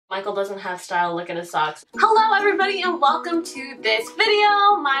Michael doesn't have style, look at his socks. Hello everybody and welcome to this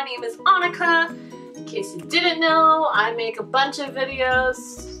video. My name is Annika. In case you didn't know, I make a bunch of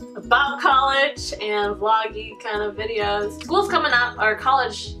videos about college and vloggy kind of videos. School's coming up, or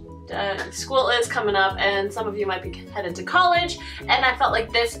college school is coming up, and some of you might be headed to college, and I felt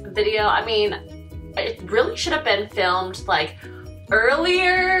like this video, I mean, it really should have been filmed like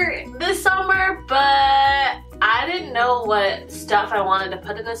earlier this summer, but I didn't know what stuff I wanted to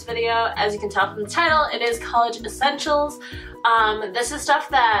put in this video. As you can tell from the title, it is college essentials. This is stuff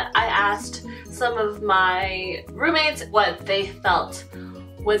that I asked some of my roommates what they felt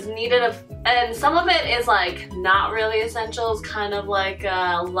was needed of, and some of it is like not really essentials, kind of like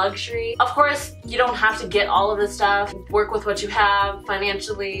luxury. Of course, you don't have to get all of this stuff. Work with what you have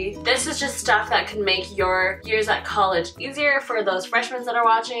financially. This is just stuff that can make your years at college easier for those freshmen that are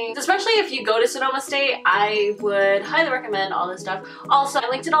watching. Especially if you go to Sonoma State, I would highly recommend all this stuff. Also, I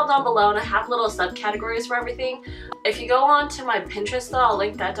linked it all down below and I have little subcategories for everything. If you go on to my Pinterest though, I'll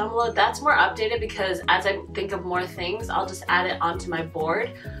link that down below. That's more updated because as I think of more things, I'll just add it onto my board.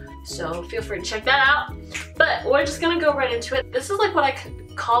 So feel free to check that out. But we're just gonna go right into it. This is like what I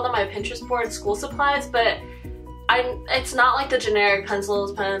called on my Pinterest board school supplies, but it's not like the generic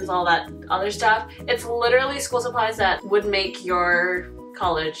pencils, pens, all that other stuff. It's literally school supplies that would make your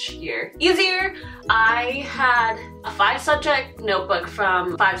college year easier. I had a 5-subject notebook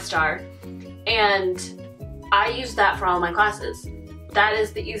from 5-Star, and I used that for all my classes. That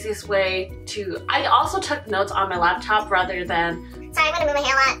is the easiest way to... I also took notes on my laptop rather than... Sorry, I'm gonna move my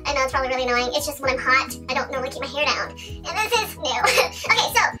hair a lot. I know it's probably really annoying. It's just when I'm hot, I don't normally keep my hair down. And this is new. Okay,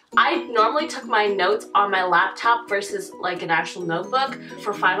 so... I normally took my notes on my laptop versus like an actual notebook.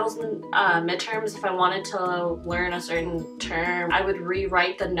 For finals and midterms, if I wanted to learn a certain term, I would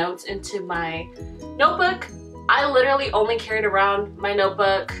rewrite the notes into my notebook. I literally only carried around my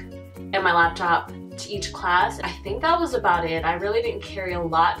notebook and my laptop to each class. I think that was about it. I really didn't carry a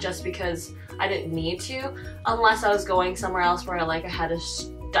lot just because I didn't need to, unless I was going somewhere else where I had to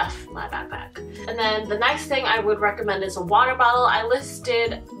stuff my backpack. And then the next thing I would recommend is a water bottle. I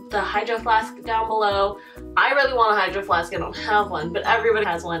listed the hydro flask down below. I really want a hydro flask. I don't have one, but everybody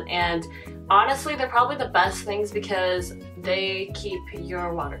has one, and honestly they're probably the best things because they keep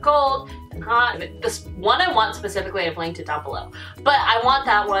your water cold and hot. This one I want specifically, I've linked it down below, but I want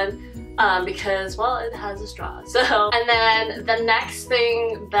that one because, well, it has a straw. So, and then the next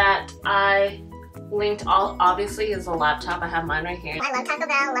thing that I linked obviously is a laptop. I have mine right here. I love Taco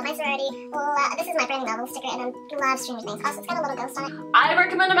Bell, love my sorority. This is my brand new novel sticker, and I love Stranger Things. Also, it's got a little ghost on it. I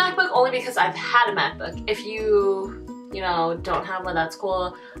recommend a MacBook only because I've had a MacBook. If you know, don't have one, that's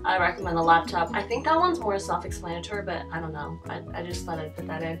cool. I recommend a laptop. I think that one's more self-explanatory, but I don't know. I just thought I'd put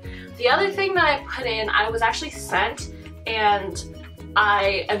that in. The other thing that I put in, I was actually sent, and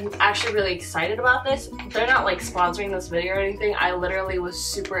I am actually really excited about this. They're not like sponsoring this video or anything. I literally was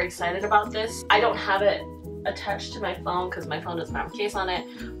super excited about this. I don't have it attached to my phone because my phone doesn't have a case on it,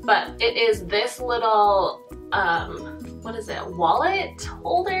 but it is this little, what is it, wallet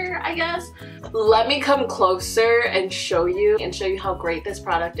holder, I guess? Let me come closer and show you how great this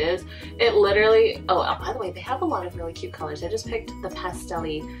product is. It literally, oh, by the way, they have a lot of really cute colors. I just picked the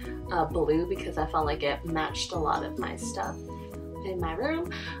pastel-y blue because I felt like it matched a lot of my stuff in my room,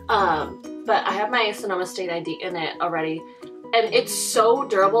 but I have my Sonoma State ID in it already, and it's so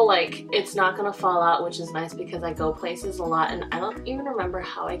durable, like it's not gonna fall out, which is nice because I go places a lot and I don't even remember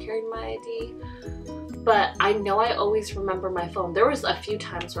how I carried my ID, but I know I always remember my phone. There was a few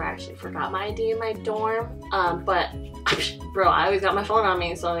times where I actually forgot my ID in my dorm, but bro, I always got my phone on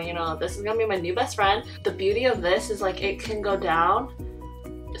me, so you know, this is gonna be my new best friend. The beauty of this is like it can go down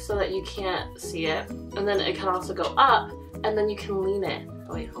so that you can't see it, and then it can also go up and then you can lean it.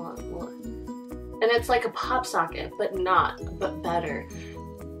 Oh wait, hold on. And it's like a pop socket, but better.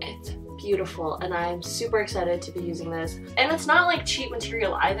 It's beautiful, and I'm super excited to be using this. And it's not like cheap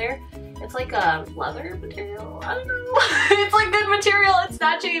material either. It's like a leather material, I don't know. It's like good material, it's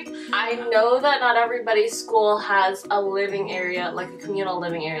not cheap. I know that not everybody's school has a living area, like a communal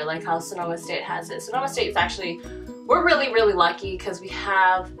living area, like how Sonoma State has it. Sonoma State is actually, we're really, really lucky because we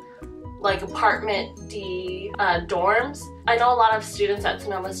have like apartment dorms. I know a lot of students at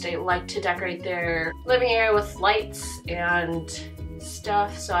Sonoma State like to decorate their living area with lights and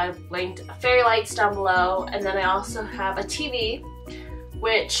stuff, so I've linked fairy lights down below, and then I also have a TV,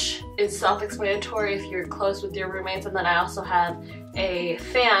 which is self-explanatory if you're close with your roommates, and then I also have a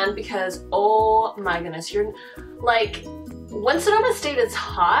fan because, oh my goodness, you're like, when Sonoma State is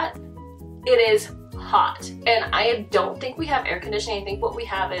hot, it is hot, and I don't think we have air conditioning. I think what we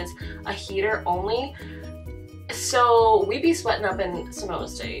have is a heater only, So we be sweating up in Sonoma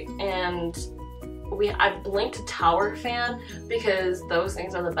State, and I blinked a tower fan because those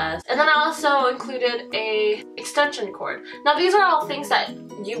things are the best. And then I also included a extension cord. Now these are all things that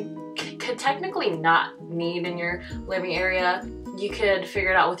you could technically not need in your living area. You could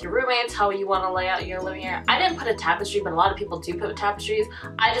figure it out with your roommates how you want to lay out your living area. I didn't put a tapestry, but a lot of people do put tapestries.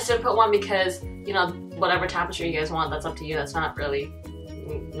 I just didn't put one because, you know, whatever tapestry you guys want, that's up to you. That's not really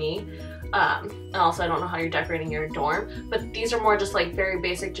me. And also I don't know how you're decorating your dorm, but these are more just like very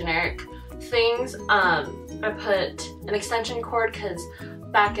basic generic things. I put an extension cord because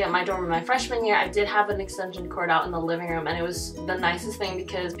back at my dorm in my freshman year, I did have an extension cord out in the living room, and it was the nicest thing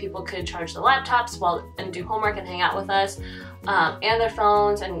because people could charge their laptops and do homework and hang out with us, and their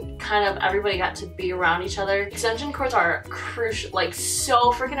phones, and kind of everybody got to be around each other. Extension cords are crucial, like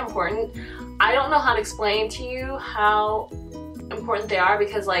so freaking important. I don't know how to explain to you how important they are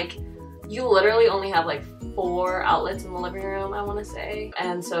because like you literally only have like 4 outlets in the living room, I want to say,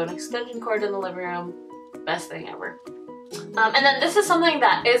 and so an extension cord in the living room, best thing ever. And then this is something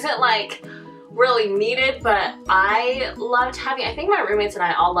that isn't like really needed, but I loved having, I think my roommates and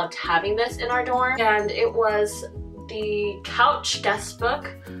I all loved having this in our dorm, and it was the couch guest book.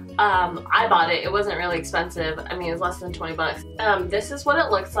 I bought it. It wasn't really expensive. I mean, it was less than 20 bucks. This is what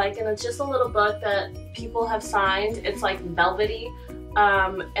it looks like, and it's just a little book that people have signed. It's like velvety,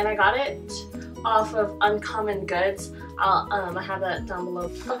 and I got it off of Uncommon Goods. I have that down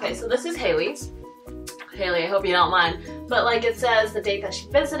below. Okay, so this is Haley's. Haley, I hope you don't mind, but like it says the date that she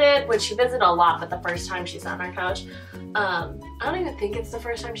visited, which she visited a lot, but the first time she sat on our couch. I don't even think it's the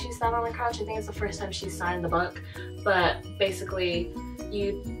first time she sat on our couch. I think it's the first time she signed the book, but basically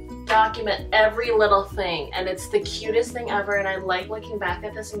you document every little thing, and it's the cutest thing ever, and I like looking back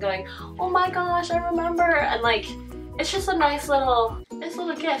at this and going, oh my gosh, I remember, and like it's just a nice little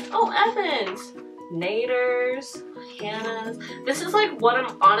gift. Oh, Evans, Naders, Hannah's. This is like one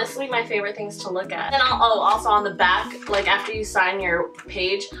of honestly my favorite things to look at. And also on the back, like after you sign your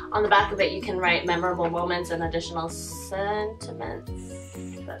page, on the back of it you can write memorable moments and additional sentiments.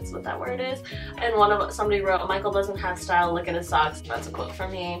 That's what that word is. And somebody wrote, Michael doesn't have style, look at his socks. That's a quote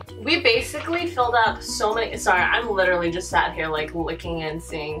from me. We basically filled up so many, sorry, I'm literally just sat here like looking and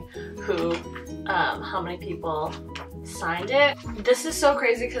seeing how many people signed it. This is so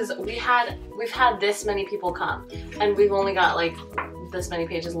crazy because we've had this many people come, and we've only got like this many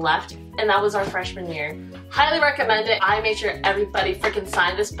pages left, and that was our freshman year. Highly recommend it. I made sure everybody freaking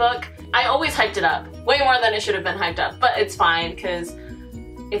signed this book. I always hyped it up way more than it should have been hyped up, but it's fine because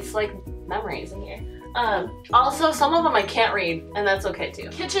it's like memories in here. Also, some of them I can't read, and that's okay too.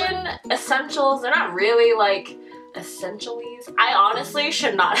 Kitchen essentials, they're not really like essentialies. I honestly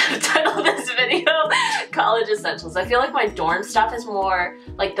should not have titled this video college essentials. I feel like my dorm stuff is more,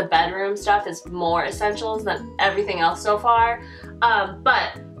 like the bedroom stuff is more essentials than everything else so far.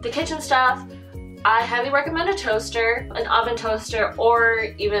 But the kitchen stuff, I highly recommend a toaster, an oven toaster, or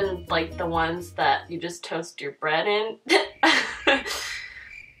even like the ones that you just toast your bread in.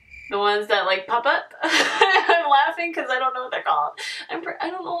 The ones that like pop up. I'm laughing because I don't know what they're called. I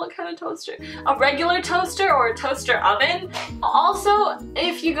don't know what kind of toaster. A regular toaster or a toaster oven. Also,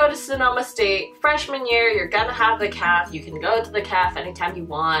 if you go to Sonoma State freshman year, you're gonna have the caf. You can go to the caf anytime you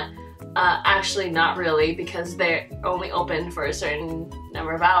want. Actually, not really, because they're only open for a certain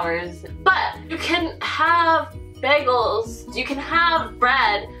number of hours. But you can have bagels, you can have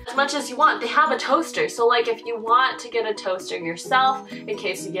bread as much as you want. They have a toaster, so like if you want to get a toaster yourself in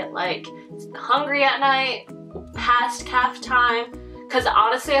case you get like hungry at night past caf time, because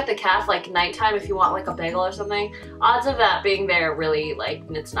honestly at the caf, like nighttime, if you want like a bagel or something, odds of that being there really, like,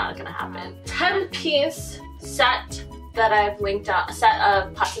 it's not gonna happen. 10-piece set that I've linked out, a set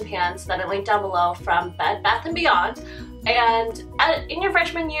of pots and pans that I linked down below from Bed Bath & Beyond. And in your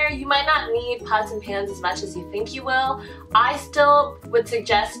freshman year, you might not need pots and pans as much as you think you will. I still would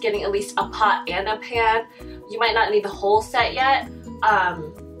suggest getting at least a pot and a pan. You might not need the whole set yet,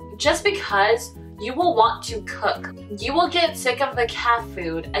 just because you will want to cook. You will get sick of the caf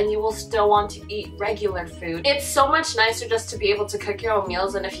food and you will still want to eat regular food. It's so much nicer just to be able to cook your own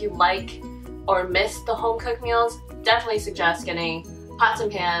meals, and if you like or miss the home cooked meals, definitely suggest getting pots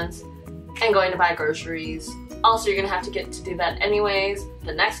and pans and going to buy groceries. Also, you're gonna have to get to do that anyways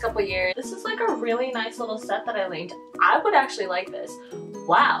the next couple years. This is like a really nice little set that I linked. I would actually like this.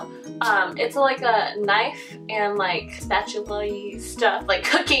 Wow. It's like a knife and like spatula-y stuff, like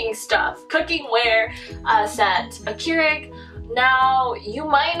cooking stuff, cooking-ware set, a Keurig. Now, you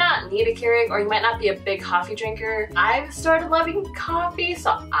might not need a Keurig, or you might not be a big coffee drinker. I've started loving coffee,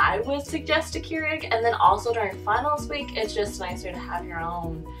 so I would suggest a Keurig. And then also during finals week, it's just nicer to have your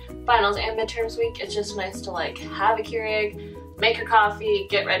own finals and midterms week, it's just nice to like have a Keurig, make your coffee,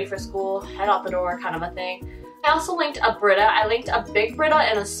 get ready for school, head out the door kind of a thing. I also linked a Brita. I linked a big Brita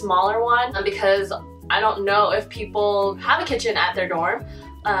and a smaller one because I don't know if people have a kitchen at their dorm.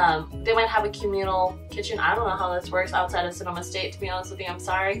 They might have a communal kitchen. I don't know how this works outside of Sonoma State, to be honest with you, I'm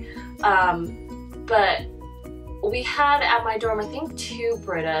sorry. But we had at my dorm, I think, 2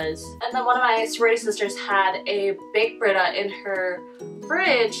 Britas. And then one of my sorority sisters had a big Brita in her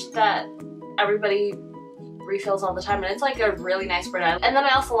fridge that everybody refills all the time, and it's like a really nice Brita. And then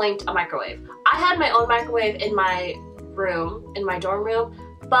I also linked a microwave. I had my own microwave in my room, in my dorm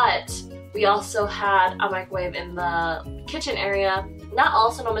room, but we also had a microwave in the kitchen area. Not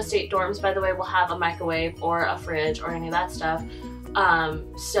all Sonoma State dorms, by the way, will have a microwave or a fridge or any of that stuff.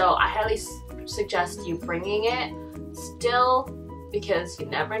 So I highly suggest you bringing it still, because you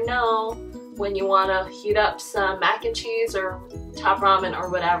never know when you want to heat up some mac and cheese or top ramen or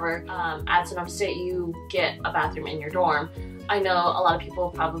whatever. At Sonoma State, you get a bathroom in your dorm. I know a lot of people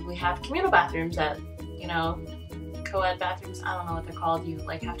probably have communal bathrooms at, you know, co-ed bathrooms. I don't know what they're called. You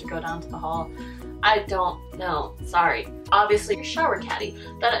like have to go down to the hall. I don't know, sorry. Obviously your shower caddy,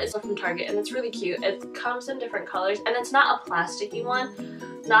 that is from Target, and it's really cute. It comes in different colors, and it's not a plasticky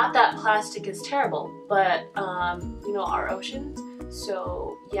one. Not that plastic is terrible, but you know, our oceans.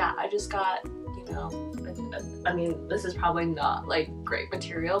 So yeah, I just got, you know, I mean, this is probably not like great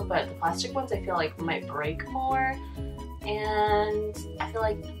material, but the plastic ones I feel like might break more, and I feel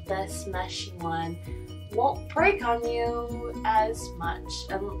like this meshy one won't break on you as much.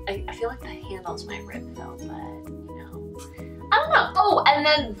 I feel like the handles might rip though, but you know, I don't know. Oh, and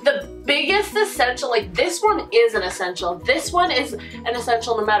then the biggest essential, like this one is an essential. This one is an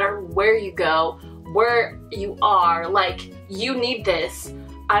essential no matter where you go, where you are, like you need this.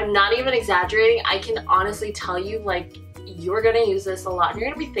 I'm not even exaggerating. I can honestly tell you, like, you're gonna use this a lot and you're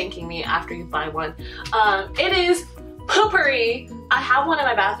gonna be thanking me after you buy one. It is Poopery. I have one in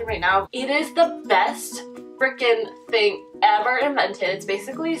my bathroom right now. It is the best freaking thing ever invented. It's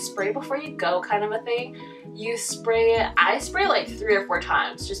basically spray before you go kind of a thing. You spray it, I spray like 3 or 4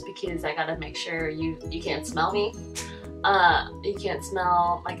 times just because I gotta make sure you can't smell me. You can't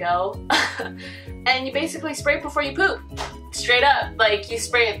smell my go. And you basically spray it before you poop. Straight up, like you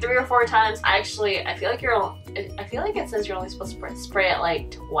spray it 3 or 4 times. I feel like it says you're only supposed to spray it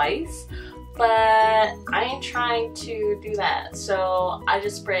like twice, but I ain't trying to do that. So I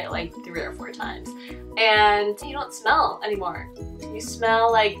just spray it like 3 or 4 times. And you don't smell anymore. You smell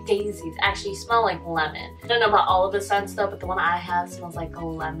like daisies. Actually, you smell like lemon. I don't know about all of the scents though, but the one I have smells like a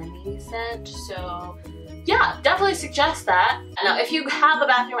lemony scent. So yeah, definitely suggest that. Now, if you have a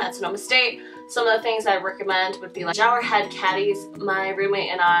bathroom at Sonoma State, some of the things I recommend would be like shower head caddies. My roommate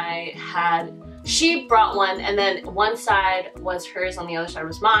and I she brought one, and then one side was hers, on the other side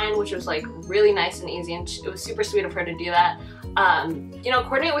was mine, which was like really nice and easy, and it was super sweet of her to do that. You know,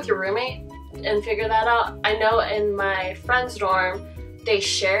 coordinate with your roommate and figure that out. I know in my friend's dorm, they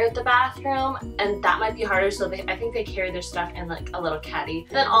shared the bathroom, and that might be harder, so I think they carry their stuff in like a little caddy.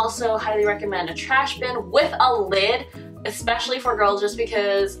 Then also highly recommend a trash bin with a lid, especially for girls, just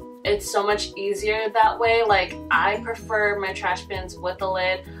because it's so much easier that way. Like, I prefer my trash bins with a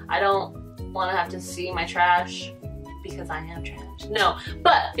lid. I don't want to have to see my trash because I am trash. No,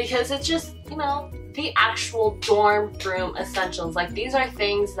 but because it's just, you know, the actual dorm room essentials. Like, these are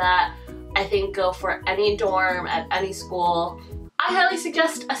things that I think go for any dorm at any school. I highly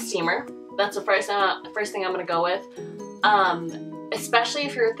suggest a steamer. That's the first thing I'm gonna go with. Especially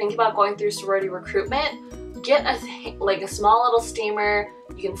if you're thinking about going through sorority recruitment, get a small little steamer.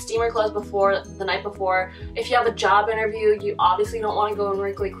 You can steam your clothes the night before. If you have a job interview, you obviously don't want to go in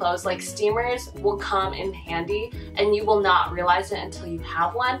wrinkly clothes. Like, steamers will come in handy, and you will not realize it until you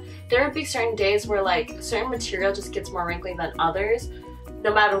have one. There would be certain days where like certain material just gets more wrinkly than others,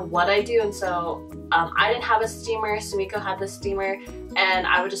 no matter what I do. And so I didn't have a steamer. Sumiko had the steamer, and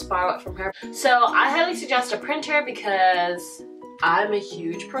I would just borrow it from her. So I highly suggest a printer because I'm a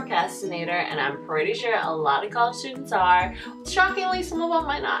huge procrastinator, and I'm pretty sure a lot of college students are. Shockingly, some of them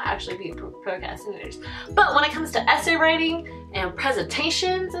might not actually be procrastinators. But when it comes to essay writing and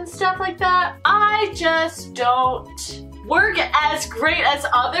presentations and stuff like that, I just don't work as great as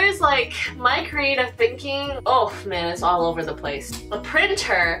others. Like, my creative thinking, oh man, it's all over the place. A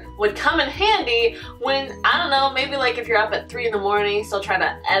printer would come in handy when, I don't know, maybe like if you're up at 3 in the morning still trying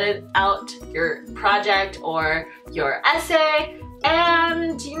to edit out your project or your essay,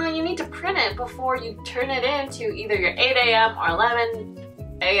 and you know, you need to print it before you turn it into either your 8 a.m. or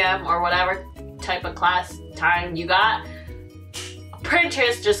 11 a.m. or whatever type of class time you got. A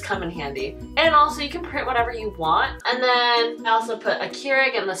printers just come in handy. And also you can print whatever you want. And then I also put a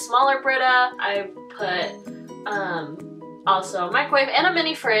Keurig in the smaller Brita. I put also a microwave and a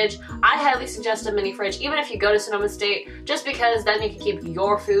mini fridge. I highly suggest a mini fridge even if you go to Sonoma State, just because then you can keep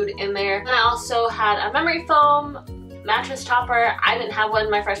your food in there. And I also had a memory foam mattress topper. I didn't have one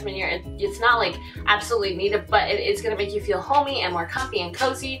my freshman year. It's not like absolutely needed, but it is gonna make you feel homey and more comfy and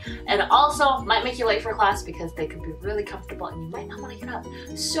cozy, and also might make you late for class because they could be really comfortable and you might not want to get up.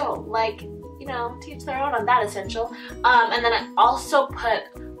 So like, you know, teach their own on that essential. And then I also put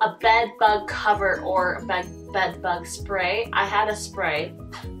a bed bug cover or bed bug spray. I had a spray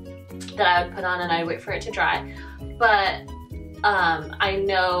that I would put on and I'd wait for it to dry, but I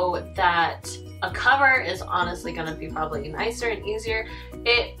know that a cover is honestly gonna be probably nicer and easier.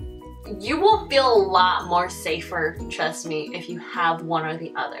 You will feel a lot more safer, trust me, if you have one or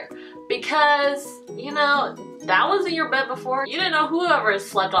the other. Because, you know, that wasn't your bed before. You didn't know whoever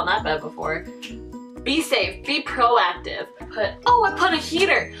slept on that bed before. Be safe, be proactive. I put a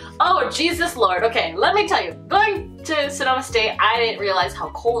heater. Oh, Jesus Lord. Okay, let me tell you, going to Sonoma State, I didn't realize how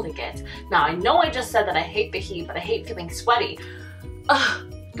cold it gets. Now, I know I just said that I hate the heat, but I hate feeling sweaty. Ugh.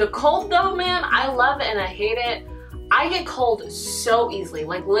 The cold though, man, I love it and I hate it. I get cold so easily.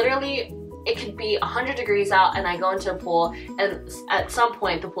 Like literally, it could be 100 degrees out and I go into a pool and at some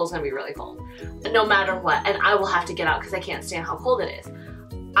point the pool's gonna be really cold. No matter what, and I will have to get out because I can't stand how cold it is.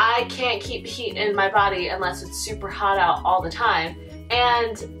 I can't keep heat in my body unless it's super hot out all the time.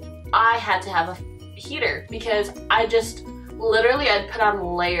 And I had to have a heater because literally I'd put on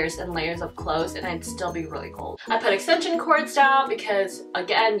layers and layers of clothes and I'd still be really cold. I put extension cords down because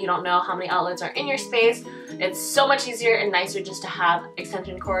again, you don't know how many outlets are in your space. It's so much easier and nicer just to have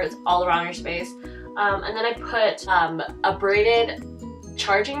extension cords all around your space. And then I put a braided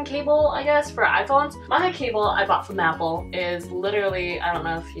charging cable, I guess, for iPhones. My cable I bought from Apple is literally, I don't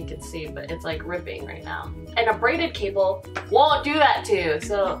know if you can see, but it's like ripping right now. And a braided cable won't do that to you.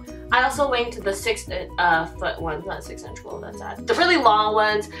 So I also linked the 6 foot ones, not 6 inch, well that's that. The really long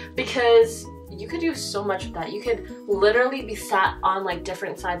ones, because you could do so much with that. You could literally be sat on like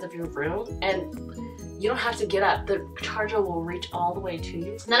different sides of your room and you don't have to get up. The charger will reach all the way to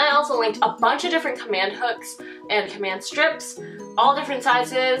you. And then I also linked a bunch of different command hooks and command strips, all different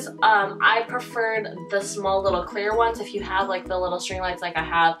sizes. I preferred the small little clear ones if you have like the little string lights like I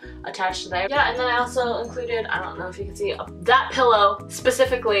have attached to there. Yeah, and then I also included, I don't know if you can see, that pillow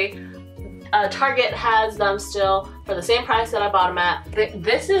specifically. Target has them still for the same price that I bought them at.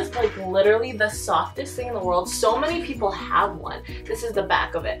 This is like literally the softest thing in the world. So many people have one. This is the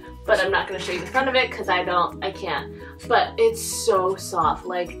back of it, but I'm not gonna show you the front of it because I can't. But it's so soft.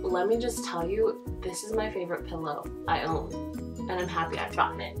 Like, let me just tell you, this is my favorite pillow I own, and I'm happy I've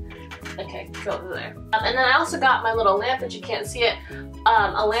gotten it. Okay, go over there. And then I also got my little lamp that you can't see it.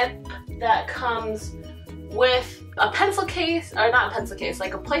 A lamp that comes with a pencil case, or not a pencil case,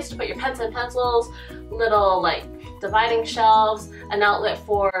 like a place to put your pens and pencils, little like dividing shelves, an outlet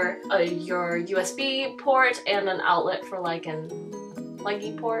for your USB port, and an outlet for like an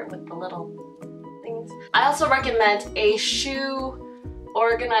pluggy port with the little things. I also recommend a shoe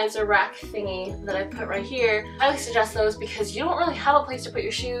organizer rack thingy that I put right here. I highly suggest those because you don't really have a place to put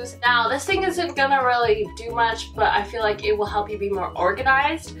your shoes. Now this thing isn't gonna really do much, but I feel like it will help you be more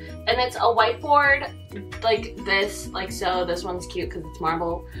organized. And it's a whiteboard like this, like so. This one's cute because it's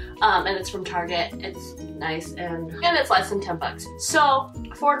marble, and it's from Target. It's nice and it's less than 10 bucks. So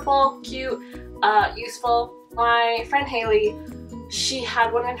affordable, cute, useful. My friend Haley, she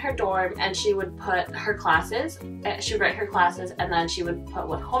had one in her dorm and she would put her classes, she would write her classes and then she would put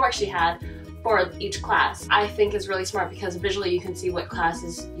what homework she had for each class. I think is really smart because visually you can see what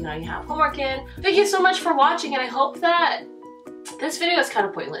classes, you know, you have homework in. Thank you so much for watching, and I hope that this video is kind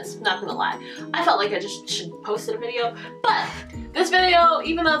of pointless, not gonna lie. I felt like I just should post a video, but this video,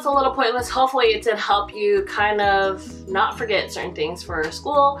 even though it's a little pointless, hopefully it did help you kind of not forget certain things for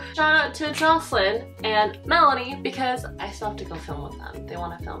school. Shout out to Jocelyn and Melanie because I still have to go film with them. They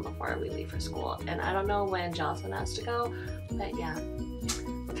want to film before we leave for school, and I don't know when Jocelyn has to go, but yeah.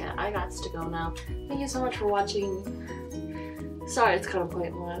 Okay, I got to go now. Thank you so much for watching. Sorry, it's kind of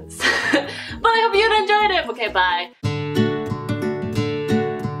pointless, but I hope you enjoyed it. Okay, bye.